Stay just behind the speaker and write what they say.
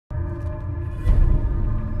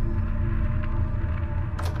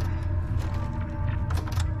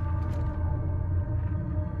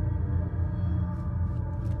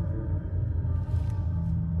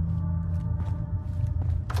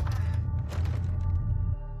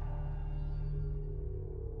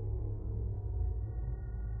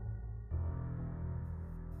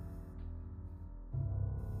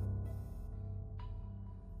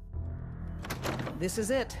This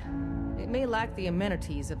is it. It may lack the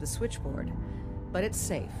amenities of the switchboard, but it's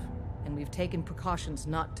safe, and we've taken precautions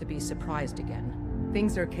not to be surprised again.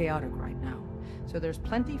 Things are chaotic right now, so there's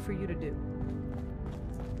plenty for you to do.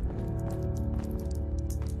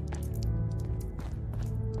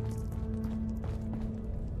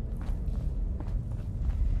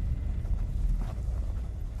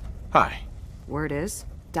 Hi. Word is,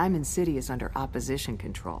 Diamond City is under opposition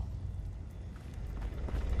control.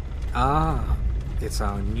 Ah, it's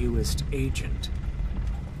our newest agent.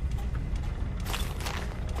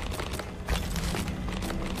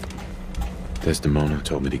 Desdemona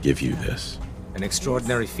told me to give you this. An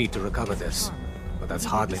extraordinary feat to recover this. But that's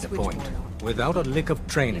hardly the point. Without a lick of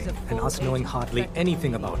training, and us knowing hardly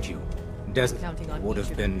anything about you, Des would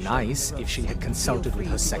have been nice if she had consulted with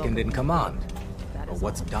her second-in-command. But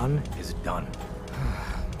what's done is done.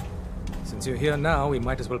 Since you're here now, we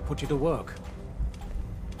might as well put you to work.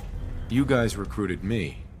 You guys recruited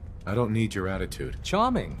me. I don't need your attitude.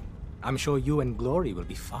 Charming. I'm sure you and Glory will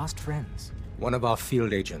be fast friends. One of our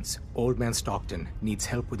field agents, Old Man Stockton, needs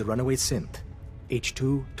help with the runaway synth.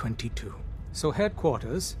 H222. So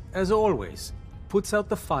headquarters, as always, puts out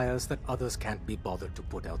the fires that others can't be bothered to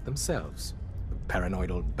put out themselves. The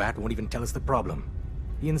paranoid old bat won't even tell us the problem.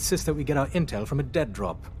 He insists that we get our intel from a dead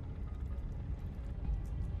drop.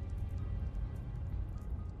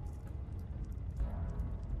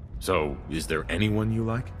 So, is there anyone you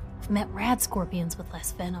like? I've met rad scorpions with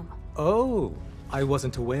less venom. Oh, I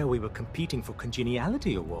wasn't aware we were competing for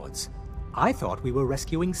congeniality awards. I thought we were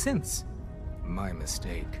rescuing synths. My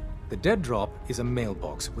mistake. The dead drop is a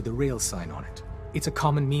mailbox with a rail sign on it. It's a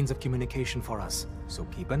common means of communication for us, so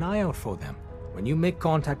keep an eye out for them. When you make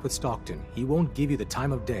contact with Stockton, he won't give you the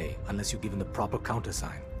time of day unless you give him the proper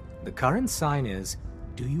countersign. The current sign is,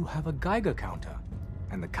 do you have a Geiger counter?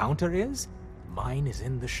 And the counter is, mine is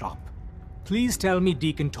in the shop. Please tell me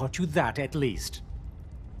Deacon taught you that at least.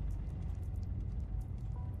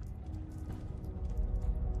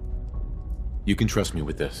 You can trust me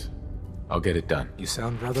with this. I'll get it done. You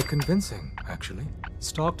sound rather convincing, actually.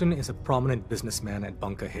 Stockton is a prominent businessman at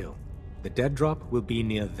Bunker Hill. The dead drop will be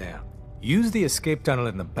near there. Use the escape tunnel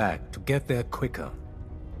in the back to get there quicker.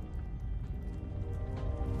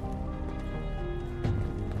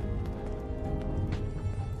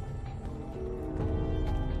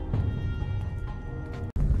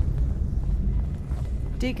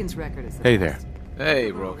 Deacon's record is the Hey best. there.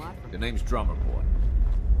 Hey, Rookie. The name's Drummer Boy.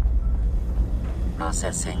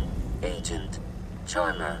 Processing. Agent.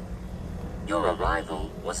 Charmer. Your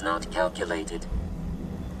arrival was not calculated.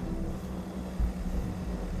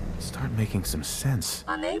 Start making some sense.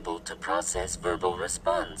 Unable to process verbal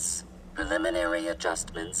response. Preliminary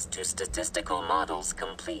adjustments to statistical models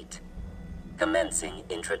complete. Commencing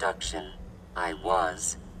introduction. I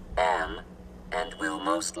was, am, and will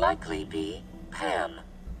most likely be Pam.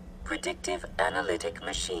 Predictive analytic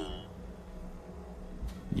machine.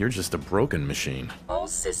 You're just a broken machine. All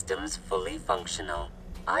systems fully functional.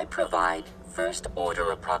 I provide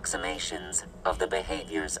first-order approximations of the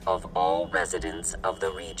behaviors of all residents of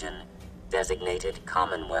the region, designated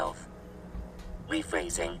Commonwealth.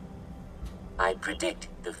 Rephrasing. I predict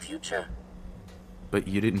the future. But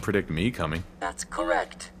you didn't predict me coming. That's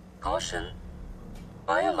correct. Caution.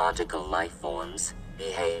 Biological life forms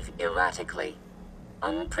behave erratically,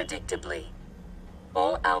 unpredictably.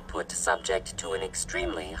 All output subject to an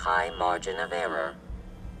extremely high margin of error.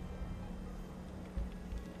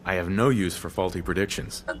 I have no use for faulty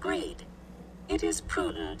predictions. Agreed. It is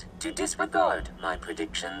prudent to disregard my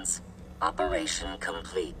predictions. Operation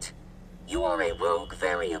complete. You are a rogue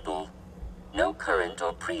variable. No current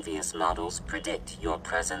or previous models predict your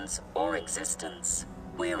presence or existence.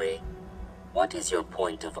 Query. What is your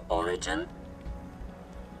point of origin?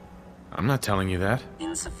 I'm not telling you that.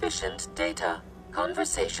 Insufficient data.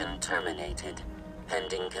 Conversation terminated.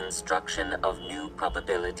 Pending construction of new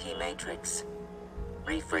probability matrix.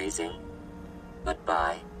 Rephrasing.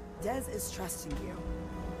 Goodbye. Des is trusting you.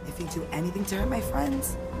 If you do anything to hurt my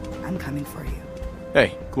friends, I'm coming for you.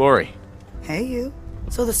 Hey, Glory. Hey, you.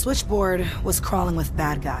 So the switchboard was crawling with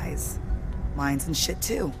bad guys. Mines and shit,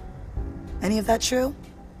 too. Any of that true?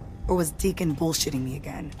 Or was Deacon bullshitting me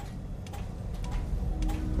again?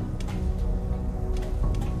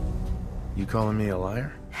 You calling me a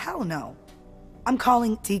liar? Hell no. I'm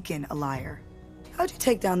calling Deacon a liar. How'd you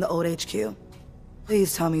take down the old HQ?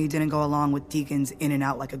 Please tell me you didn't go along with Deacon's in and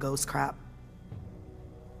out like a ghost crap.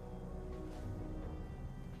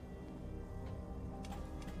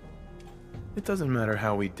 It doesn't matter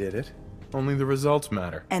how we did it. Only the results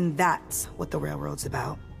matter. And that's what the railroad's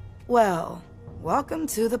about. Well, welcome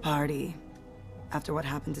to the party. After what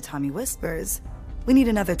happened to Tommy Whispers, We need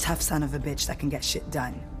another tough son of a bitch that can get shit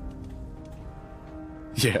done.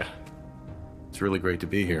 Yeah. It's really great to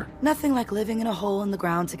be here. Nothing like living in a hole in the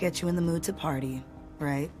ground to get you in the mood to party,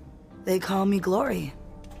 right? They call me Glory,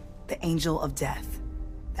 the angel of death,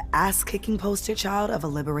 the ass-kicking poster child of a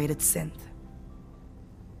liberated synth.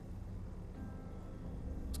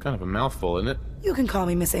 It's kind of a mouthful, isn't it? You can call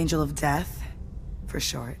me Miss Angel of Death, for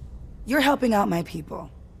short. You're helping out my people.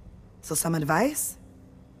 So some advice?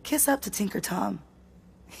 Kiss up to Tinker Tom.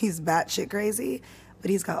 He's batshit crazy, but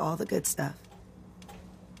he's got all the good stuff.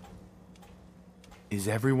 Is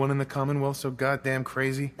everyone in the Commonwealth so goddamn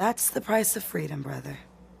crazy? That's the price of freedom, brother.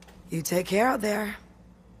 You take care out there.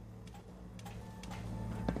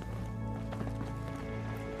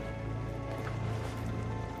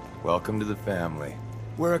 Welcome to the family.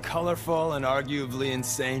 We're a colorful and arguably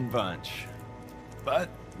insane bunch. But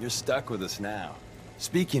you're stuck with us now.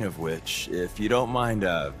 Speaking of which, if you don't mind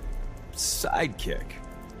a sidekick,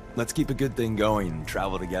 let's keep a good thing going and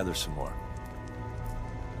travel together some more.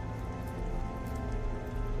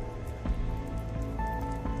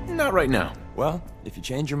 Not right now. Well, if you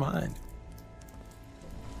change your mind.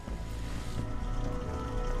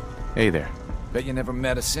 Hey there. Bet you never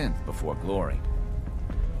met a synth before Glory.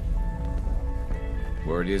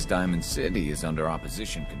 Word is Diamond City is under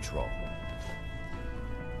opposition control.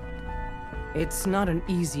 It's not an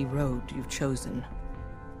easy road you've chosen,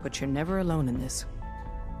 but you're never alone in this.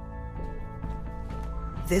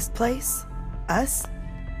 This place, us,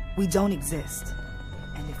 we don't exist.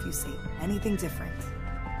 And if you say anything different...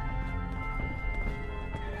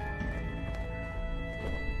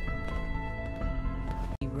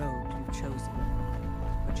 Road you've chosen,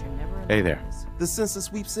 but you're never alone Hey there. in this. The census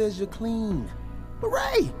sweep says you're clean.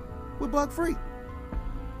 Hooray! We're bug-free.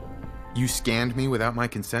 You scanned me without my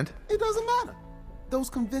consent? It doesn't matter. Those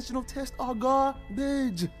conventional tests are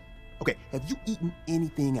garbage. Okay, have you eaten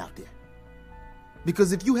anything out there?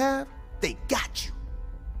 Because if you have, they got you.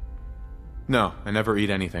 No, I never eat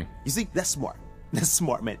anything. You see, that's smart. That's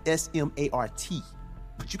smart, man. S-M-A-R-T.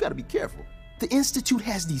 But you gotta be careful. The Institute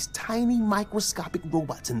has these tiny microscopic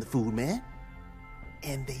robots in the food, man.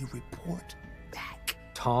 And they report back.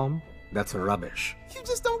 Tom, that's rubbish. You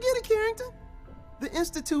just don't get it, Carrington. The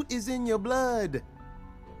Institute is in your blood.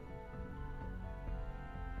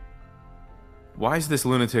 Why is this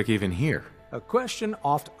lunatic even here? A question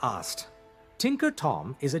oft asked. Tinker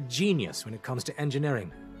Tom is a genius when it comes to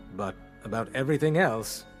engineering, but about everything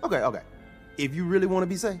else... Okay. If you really want to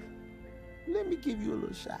be safe, let me give you a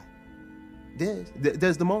little shot.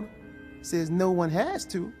 Desdemona says no one has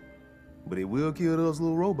to, but it will kill those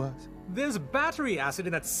little robots. There's battery acid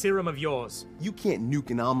in that serum of yours. You can't nuke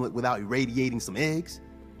an omelet without irradiating some eggs.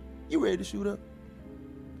 You ready to shoot up?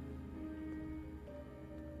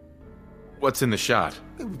 What's in the shot?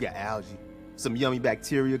 Hey, we got algae, some yummy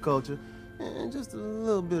bacteria culture, and just a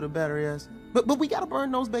little bit of battery acid. But we gotta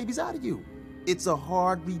burn those babies out of you. It's a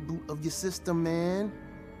hard reboot of your system, man.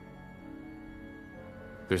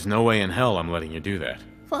 There's no way in hell I'm letting you do that.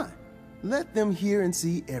 Fine. Let them hear and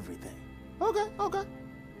see everything. Okay.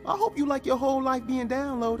 I hope you like your whole life being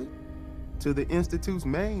downloaded to the Institute's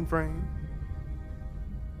mainframe.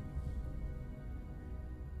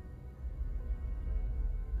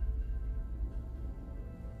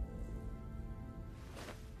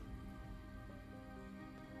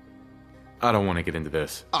 I don't want to get into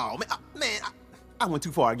this. Oh, man, I went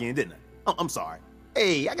too far again, didn't I? Oh, I'm sorry.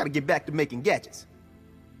 Hey, I gotta get back to making gadgets.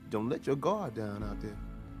 Don't let your guard down out there.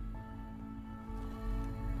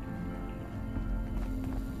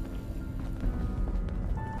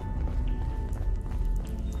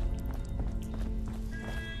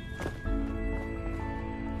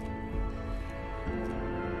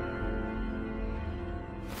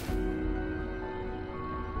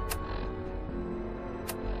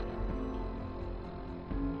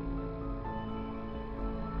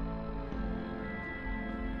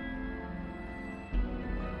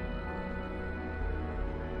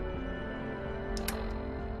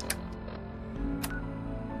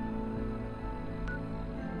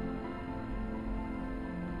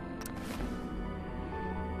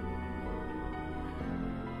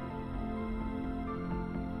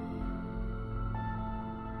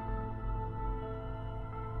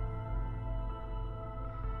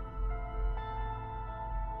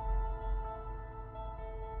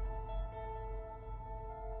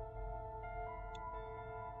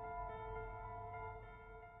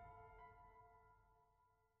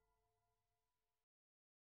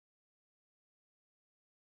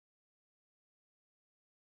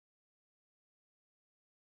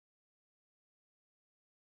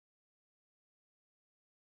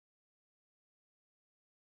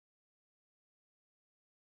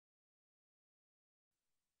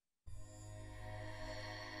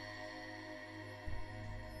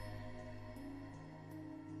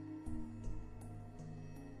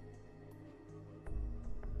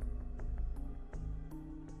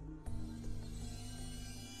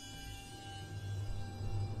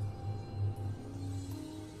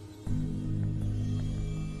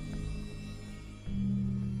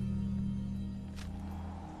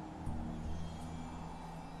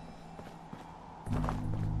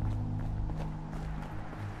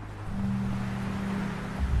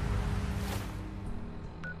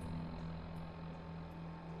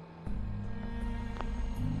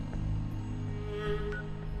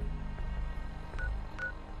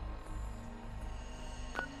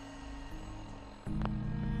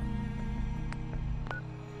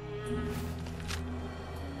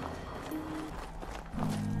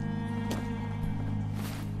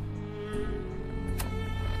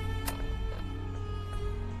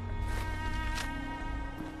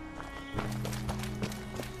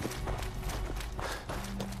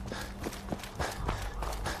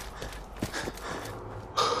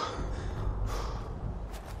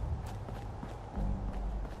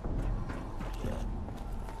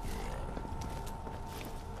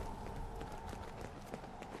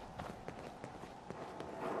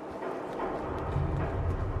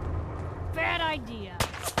 Bad idea.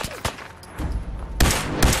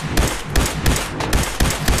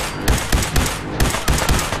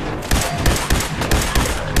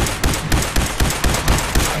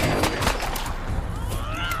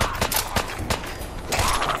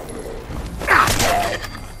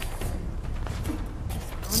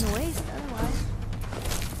 Just going to waste otherwise.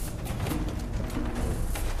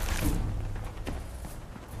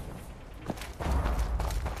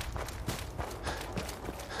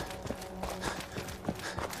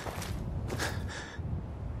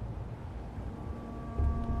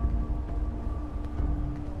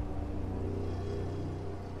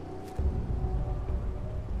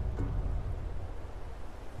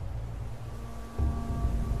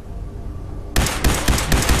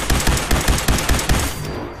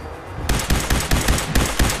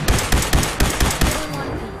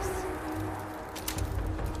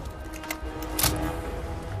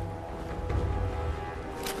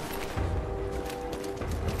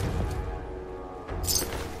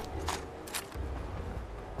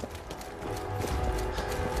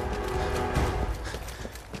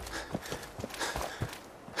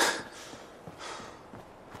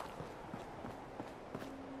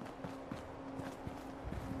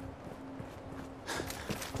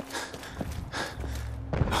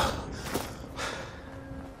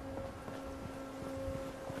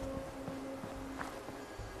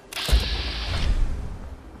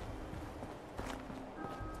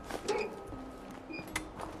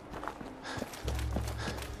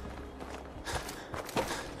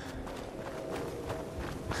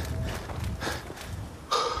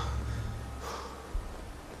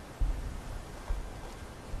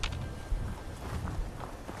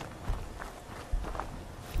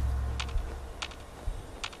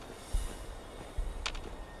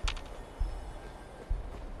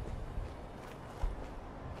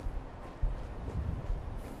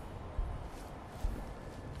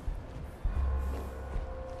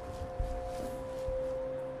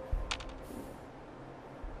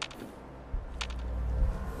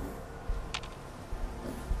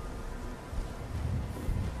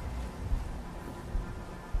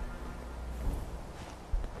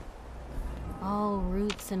 All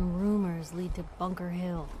roots and rumors lead to Bunker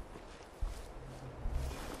Hill.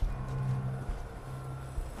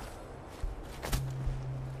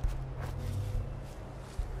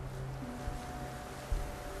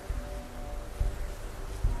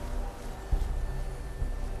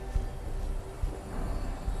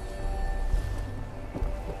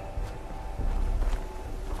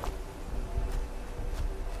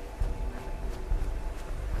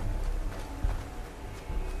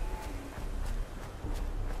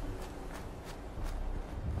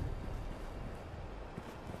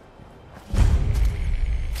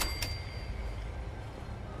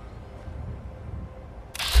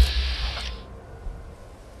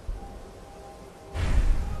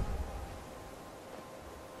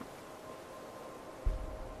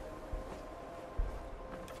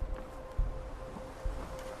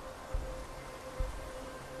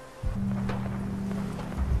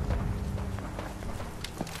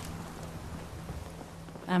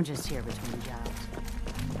 I'm just here between jobs.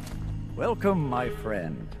 Welcome, my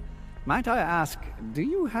friend. Might I ask, do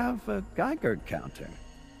you have a Geiger counter?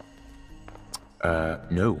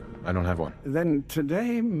 No, I don't have one. Then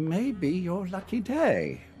today may be your lucky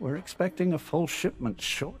day. We're expecting a full shipment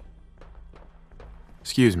short.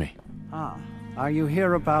 Excuse me. Ah, are you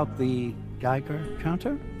here about the Geiger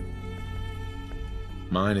counter?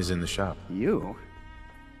 Mine is in the shop. You?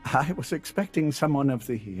 I was expecting someone of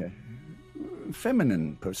the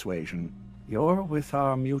feminine persuasion. You're with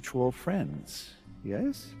our mutual friends,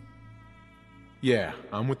 yes? Yeah,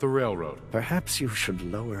 I'm with the railroad. Perhaps you should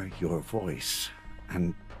lower your voice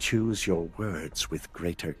and choose your words with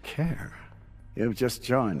greater care. You've just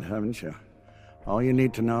joined, haven't you? All you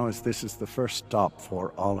need to know is this is the first stop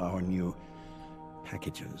for all our new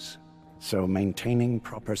packages. So maintaining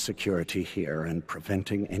proper security here and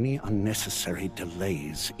preventing any unnecessary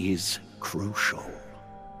delays is crucial.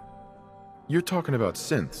 You're talking about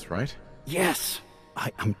synths, right? Yes,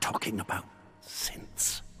 I am talking about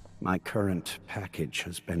Since. My current package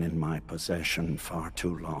has been in my possession far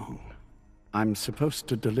too long. I'm supposed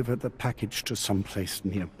to deliver the package to someplace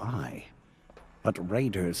nearby, but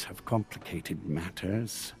raiders have complicated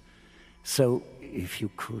matters. So, if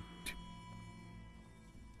you could...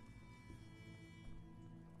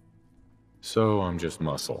 So I'm just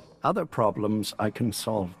muscle. Other problems I can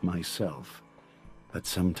solve myself, but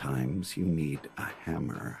sometimes you need a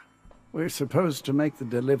hammer. We're supposed to make the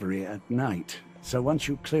delivery at night, so once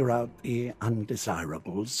you clear out the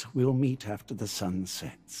undesirables, we'll meet after the sun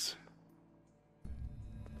sets.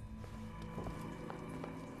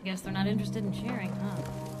 Guess they're not interested in sharing, huh?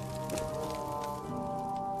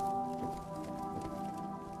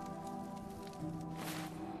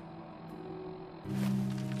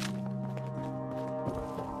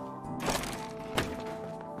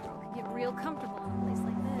 Get real comfortable in a place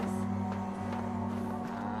like this.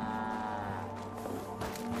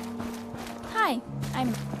 Hi,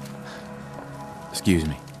 I'm... Excuse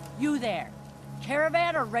me. You there.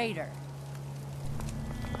 Caravan or raider?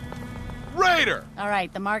 Raider!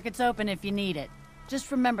 Alright, the market's open if you need it.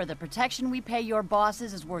 Just remember, the protection we pay your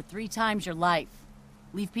bosses is worth 3 times your life.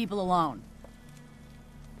 Leave people alone.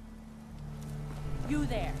 You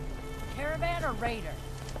there. Caravan or raider?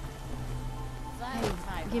 Hey,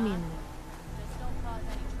 give me a minute. Just don't cause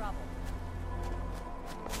any trouble.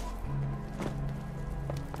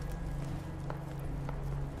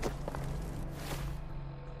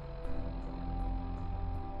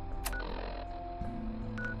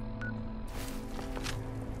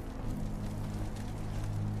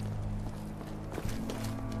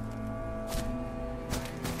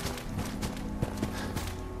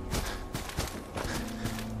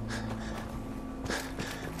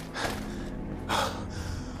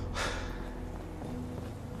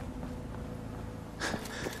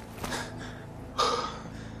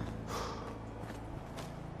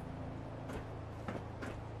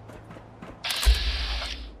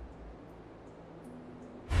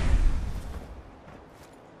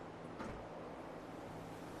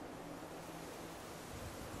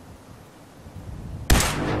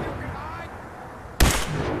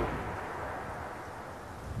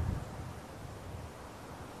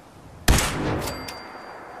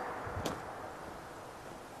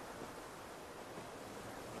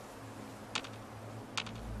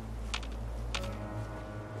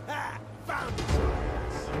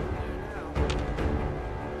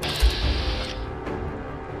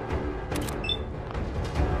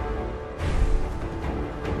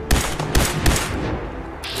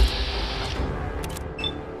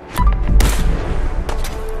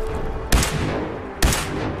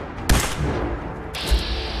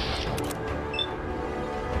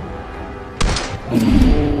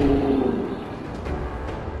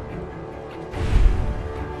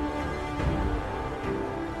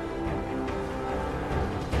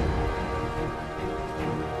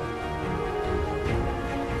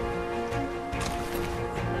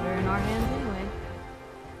 Better in our hands anyway.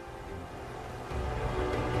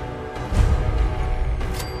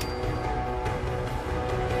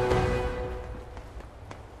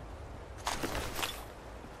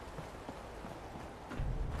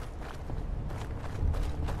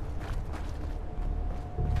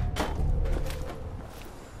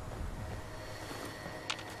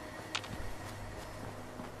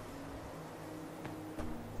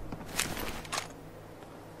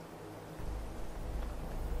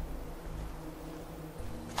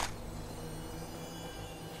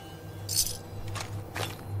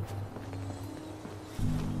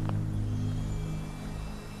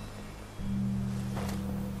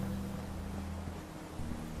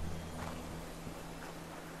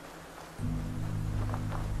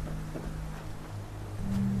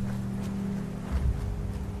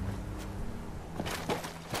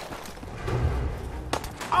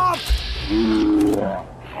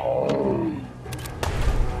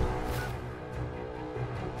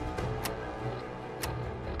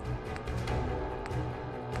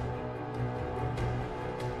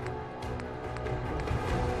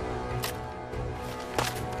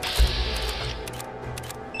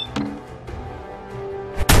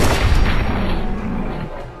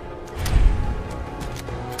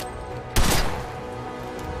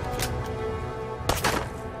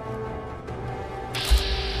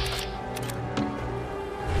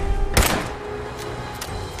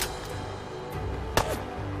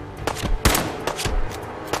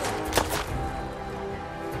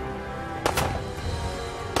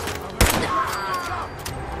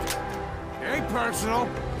 Personal,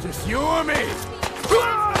 just you or me.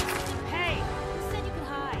 Hey, who said you could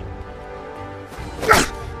hide?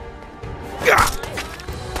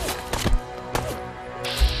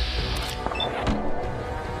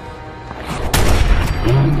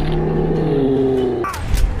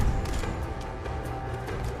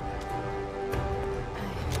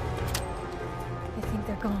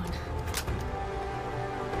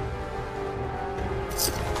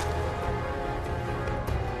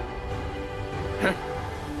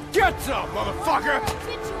 What's up, motherfucker?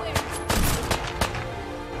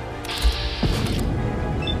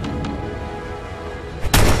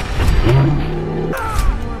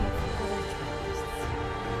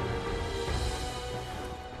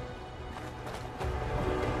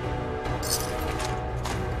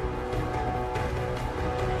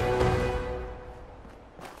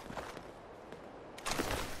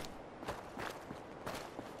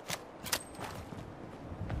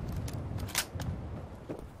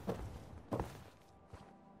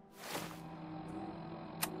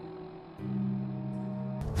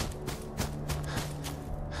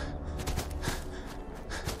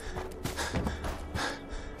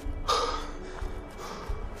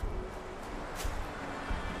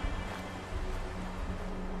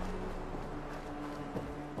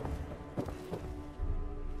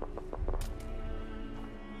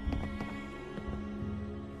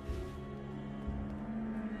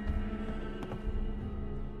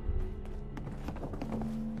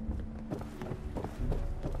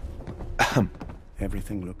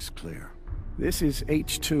 Everything looks clear. This is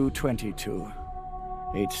H222.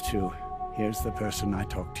 H2, here's the person I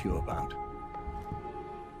talked to you about.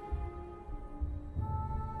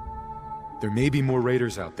 There may be more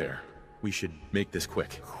raiders out there. We should make this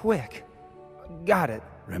quick. Quick. Got it.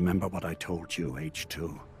 Remember what I told you,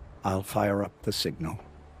 H2. I'll fire up the signal.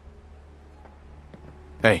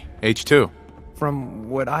 Hey, H2. From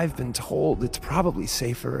what I've been told, it's probably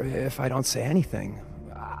safer if I don't say anything.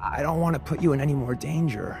 I don't want to put you in any more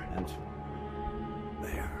danger. And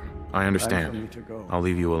there. I understand. Time for me to go. I'll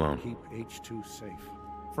leave you alone. Keep H2 safe.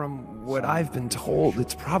 From what I've been told,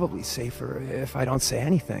 it's probably safer if I don't say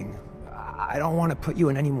anything. I don't want to put you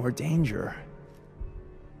in any more danger.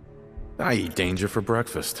 I eat danger for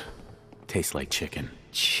breakfast. Tastes like chicken.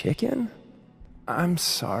 Chicken? I'm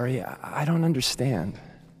sorry, I don't understand.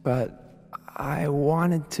 But I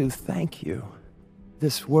wanted to thank you.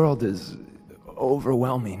 This world is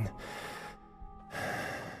overwhelming.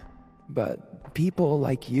 But people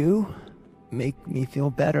like you make me feel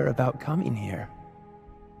better about coming here.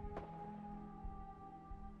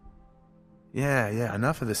 Yeah,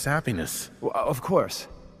 enough of the sappiness. Well, of course.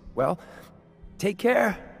 Well, take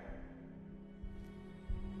care.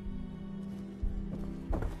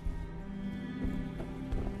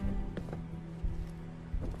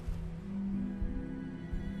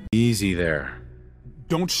 Easy there.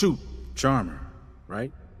 Don't shoot. Charmer,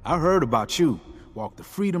 right? I heard about you. Walked the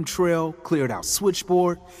Freedom Trail, cleared out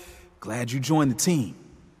Switchboard. Glad you joined the team.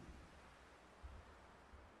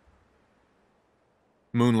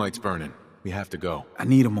 Moonlight's burning. We have to go. I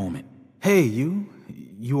need a moment. Hey, you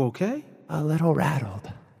okay? A little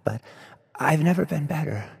rattled, but I've never been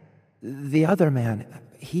better. The other man,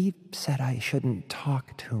 he said I shouldn't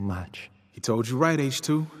talk too much. He told you right,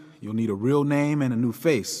 H2. You'll need a real name and a new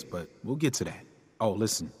face, but we'll get to that. Oh,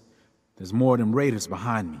 listen. There's more of them raiders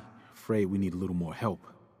behind me. Afraid we need a little more help.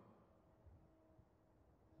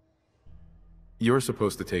 You're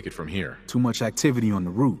supposed to take it from here. Too much activity on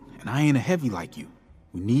the route, and I ain't a heavy like you.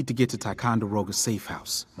 We need to get to Ticonderoga's safe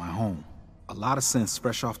house, my home. A lot of sense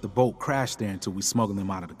fresh off the boat crashed there until we smuggled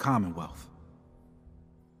them out of the Commonwealth.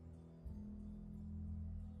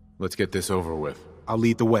 Let's get this over with. I'll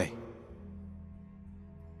lead the way.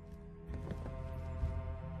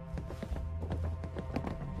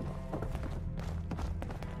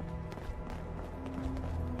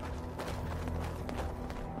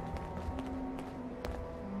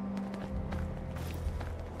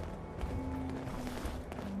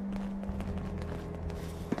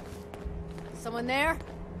 Someone there?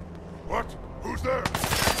 What? Who's there?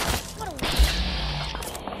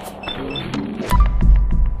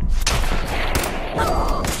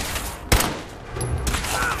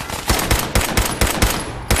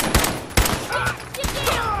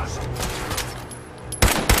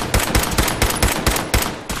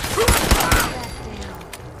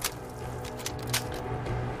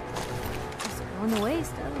 On the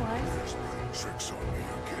waist, otherwise. Tricks on me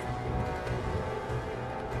again.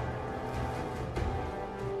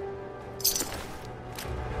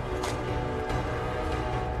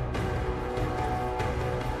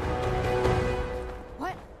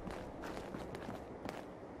 What?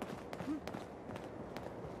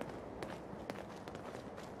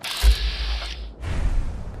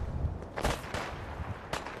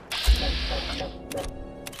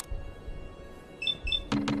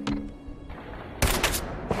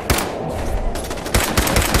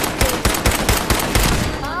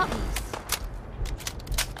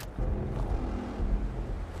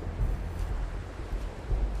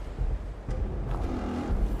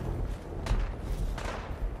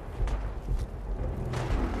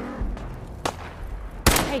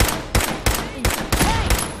 Hey,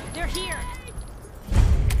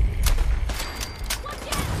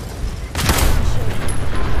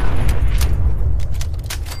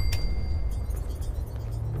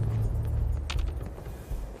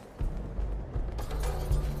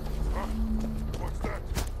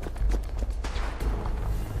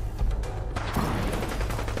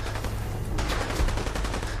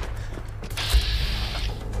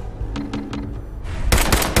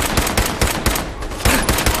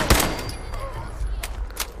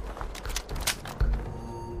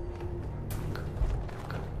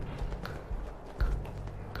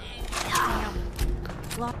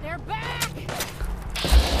 They're back!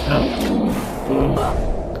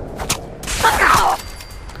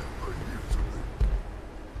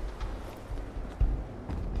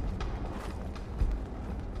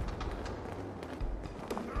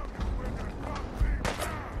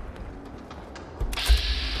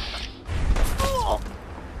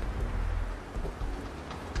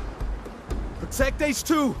 Protect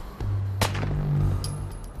H2!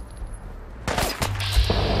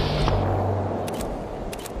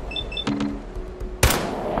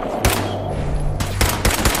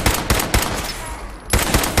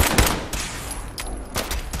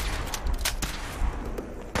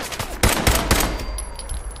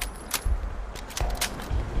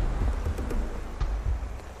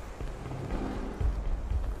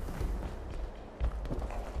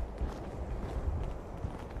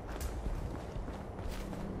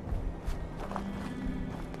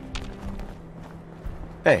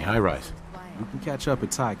 Hey, high rise. We can catch up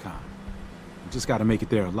at Tycon. We just gotta make it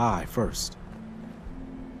there alive first.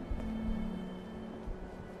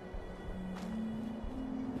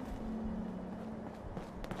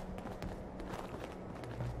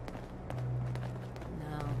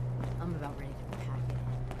 No, I'm about ready to pack it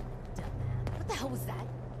in. Dumbass. What the hell was that?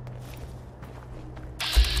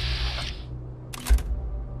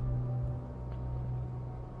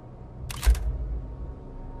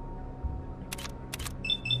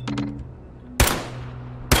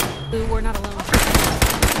 Blue, we're not alone.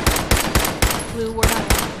 Blue, we're not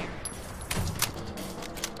alone here.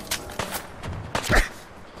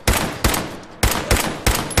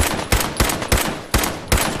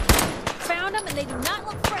 Found them and they do not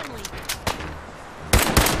look friendly.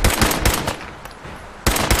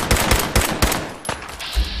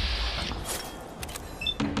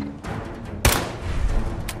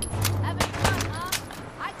 Having fun, huh?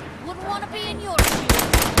 I wouldn't want to be in your shoes.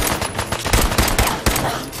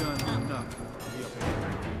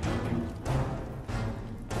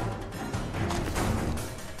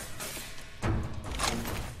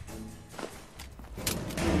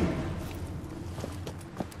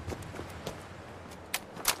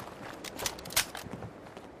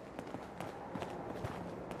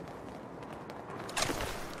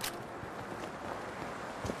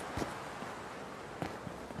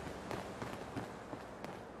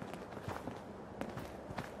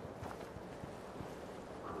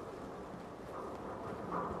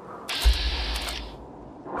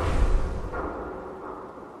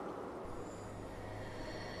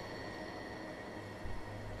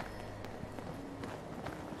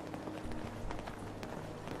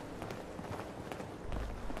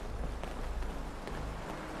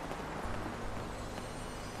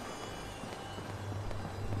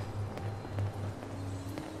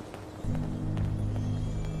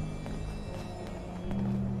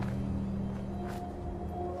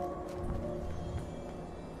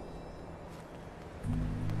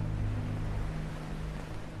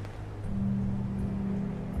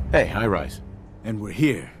 Hey, high rise. And we're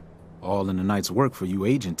here. All in the night's work for you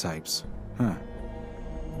agent types. Huh.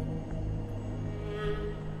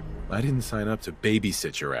 I didn't sign up to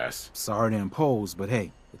babysit your ass. Sorry to impose, but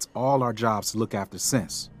hey, it's all our jobs to look after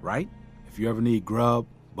sense, right? If you ever need grub,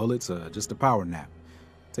 bullets, or just a power nap,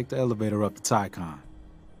 take the elevator up to Tycon.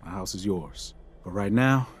 My house is yours. But right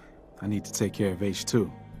now, I need to take care of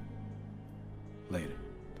H2. Later.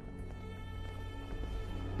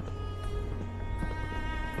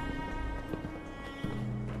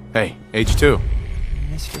 Hey, H2.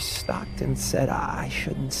 Mr. Stockton said I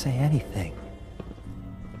shouldn't say anything.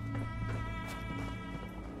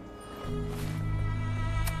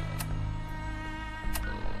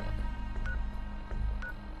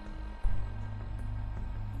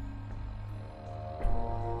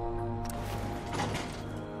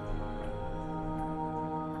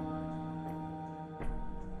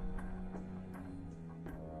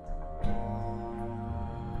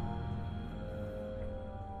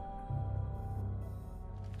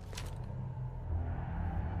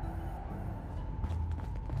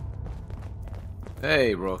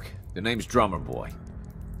 Hey, Rook. The name's Drummer Boy.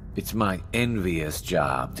 It's my envious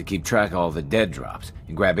job to keep track of all the dead drops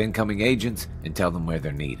and grab incoming agents and tell them where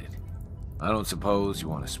they're needed. I don't suppose you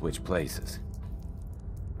want to switch places.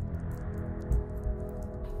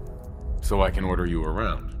 So I can order you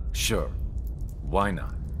around? Sure. Why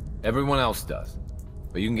not? Everyone else does.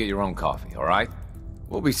 But you can get your own coffee, all right?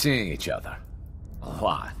 We'll be seeing each other. A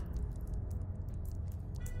lot.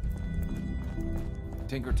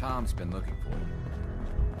 Tinker Tom's been looking for you.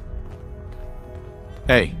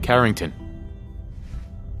 Hey, Carrington.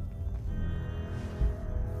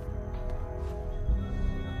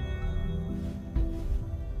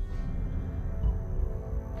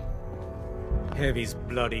 Heavy's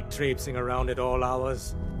bloody traipsing around at all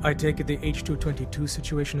hours. I take it the H-222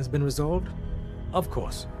 situation has been resolved? Of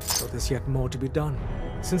course, but there's yet more to be done.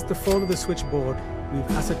 Since the fall of the switchboard, we've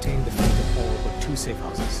ascertained the fate of all but 2 safe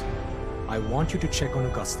houses. I want you to check on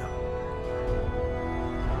Augusta.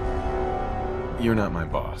 You're not my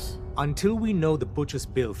boss. Until we know the butcher's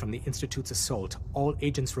bill from the Institute's assault, all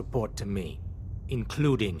agents report to me,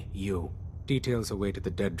 including you. Details await at the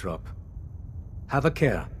dead drop. Have a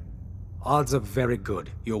care. Odds are very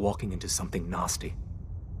good you're walking into something nasty.